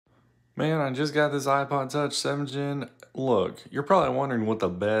Man, I just got this iPod Touch 7th Gen. Look, you're probably wondering what the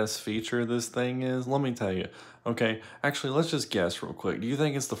best feature of this thing is. Let me tell you. Okay, actually, let's just guess real quick. Do you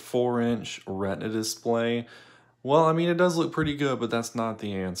think it's the 4-inch Retina display? Well, I mean, it does look pretty good, but that's not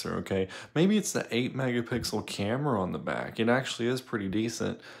the answer, okay? Maybe it's the 8 megapixel camera on the back. It actually is pretty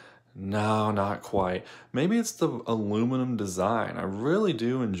decent. No, not quite. Maybe it's the aluminum design. I really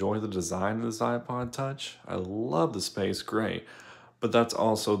do enjoy the design of this iPod Touch. I love the Space Gray, but that's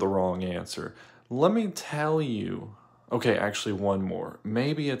also the wrong answer. Let me tell you. Okay, actually, one more.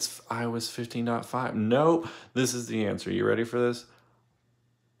 Maybe it's iOS 15.5. Nope, this is the answer. You ready for this?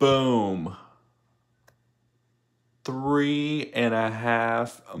 Boom.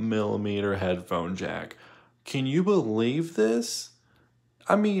 3.5 millimeter headphone jack. Can you believe this?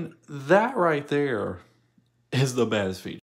 I mean, that right there is the best feature.